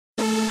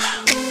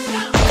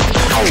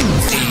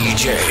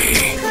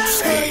Jaye.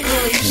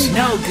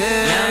 No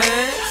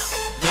goods.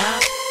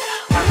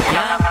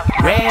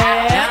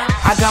 Red.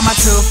 I got my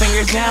 2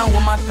 fingers down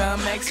with my thumb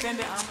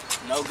extended.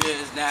 No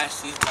Goods,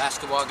 NasTiez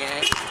basketball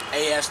game.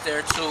 AS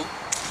there too.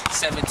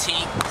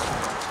 17th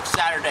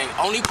Saturday.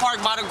 Only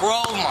park by the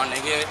Grove, my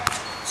nigga.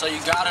 So you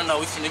gotta know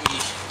we finna be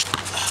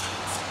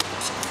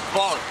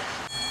ballin'.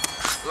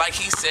 Like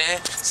he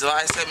said,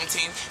 July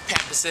 17th, Pan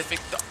Pacific,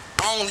 the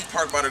only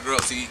park by the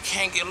Grove, so you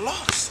can't get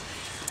lost.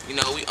 You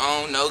know, we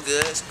own No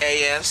Goods,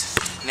 AS,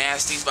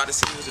 NasTiez, about to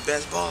see who's the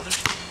best baller.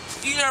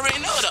 You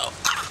already know though.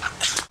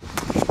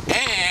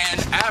 And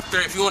after,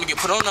 if you wanna get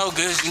put on No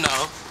Goods, you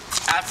know,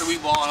 after we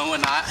ball and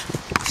whatnot,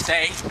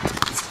 stay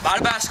by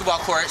the basketball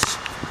courts,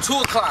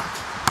 2 o'clock.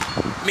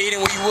 Meeting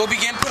where you will be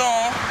getting put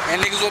on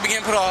and niggas will be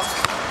getting put off.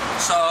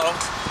 So,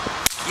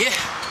 yeah.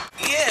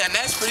 Yeah, and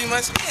that's pretty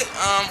much it.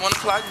 1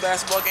 o'clock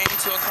basketball game,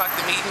 2 o'clock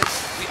the meeting.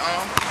 We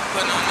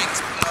putting on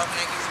niggas, putting off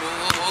niggas.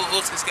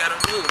 We'll just gotta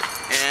do it.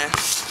 And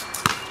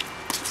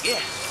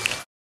yeah.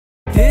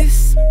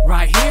 This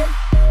right here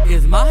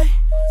is my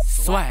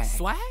swag.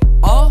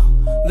 All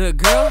the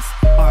girls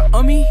are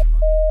on me.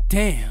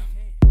 Damn.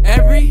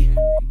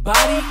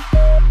 Everybody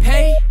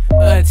pay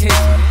attention.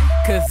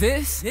 Cause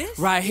this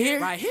right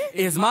here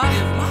is my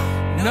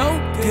no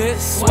good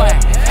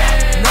swag.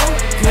 No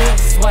good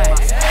swag.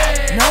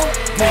 No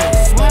good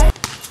swag.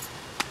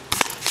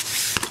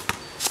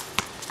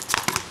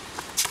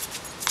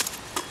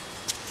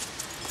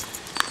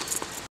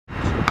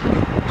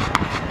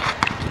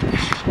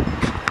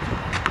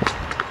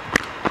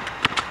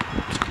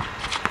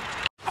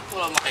 I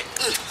pull up like,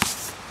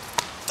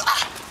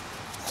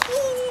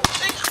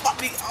 think I'm about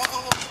to be,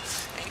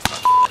 ain't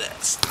fucking with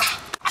that.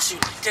 I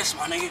shoot like this,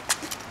 my nigga.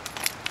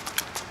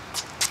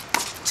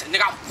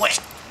 Nigga, I'm wet.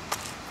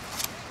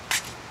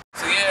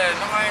 So yeah,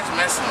 nobody's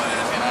messing with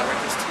us, you know, we're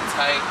just too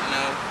tight, you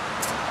know.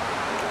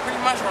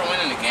 Pretty much we're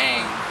winning the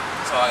game.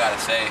 That's all I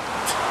gotta say.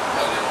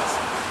 No Goods.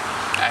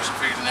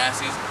 ActionFigures and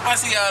NasTiez. I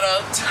see y'all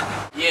though.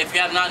 Yeah, if you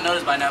have not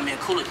noticed by now, me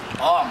and Cooley,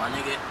 oh my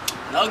nigga,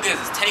 No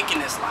Goods is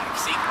taking this like,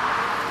 see,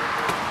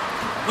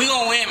 we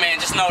gonna win, man,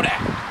 just know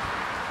that.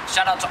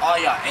 Shout out to all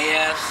y'all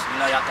AFs,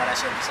 you know y'all thought that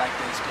shit was like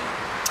this, dude.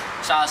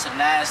 Shout out to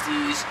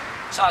NasTiez.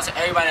 Shout out to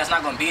everybody that's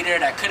not gonna be there,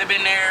 that could have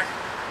been there.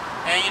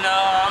 And you know,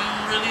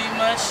 I'm really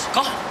much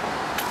gone.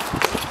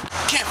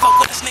 Can't fuck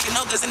with this nigga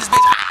No Goods in this bitch.